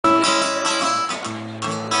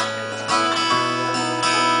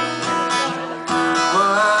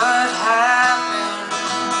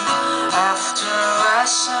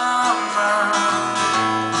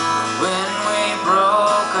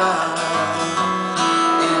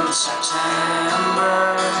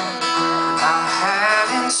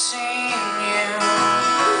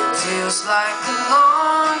like a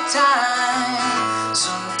long time.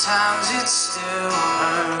 Sometimes it still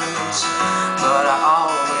hurts, but I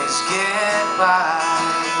always get by.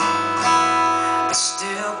 I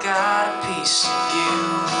still got a piece of you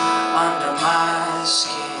under my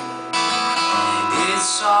skin.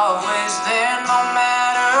 It's always there, no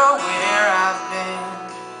matter where I've been.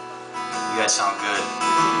 You guys sound good.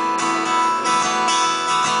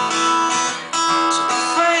 So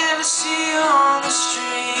if I ever see you on the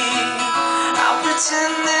street, I'll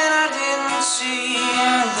pretend that I didn't see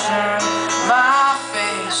and turn my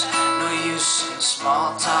face. No use in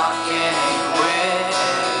small talk anyway.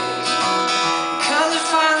 'Cause if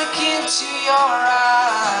I look into your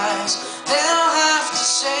eyes, then I'll have to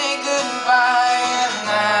say goodbye, and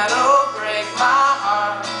that'll break my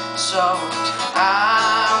heart. So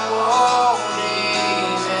I won't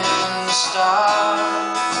even start.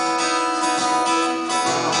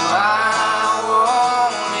 I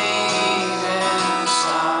won't even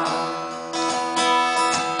start.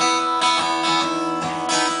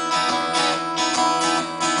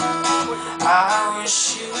 I wish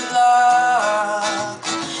you luck,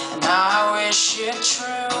 and I wish it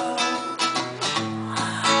true.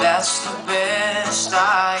 That's the best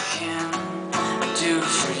I can do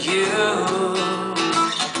for you.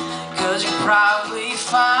 'Cause you probably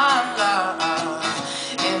find love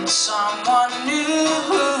in someone new.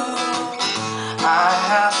 I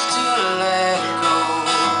have to let go,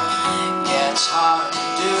 yeah, it's hard to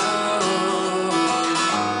do.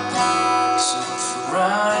 So if I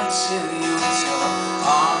run into you with your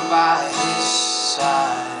arm by his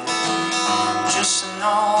side, just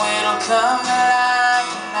know it'll come like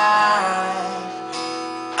a knife.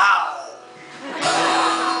 Ow!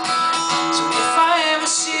 So if I ever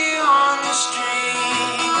see you on the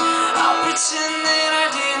street, I'll pretend that I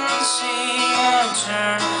didn't see and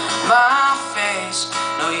turn my face.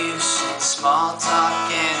 No use in small talk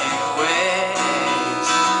anyways.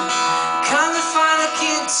 'Cause if I look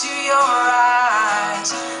into your eyes,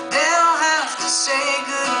 then I'll have to say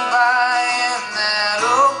goodbye, and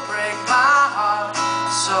that'll break my heart.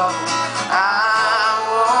 So I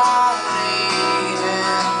won't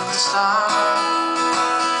even start.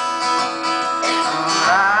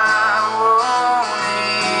 I won't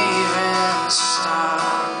even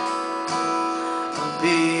start. It'll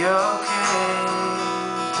be okay.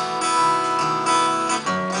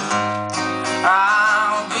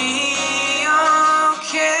 I'll be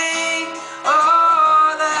okay.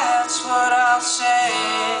 Oh, that's what I'll say.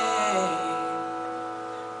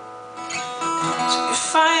 So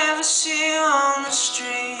if I ever see you on the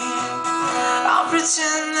street, I'll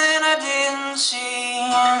pretend that I didn't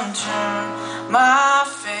see and turn my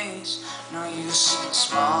face. No use in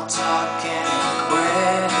small talk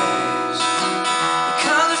anyway.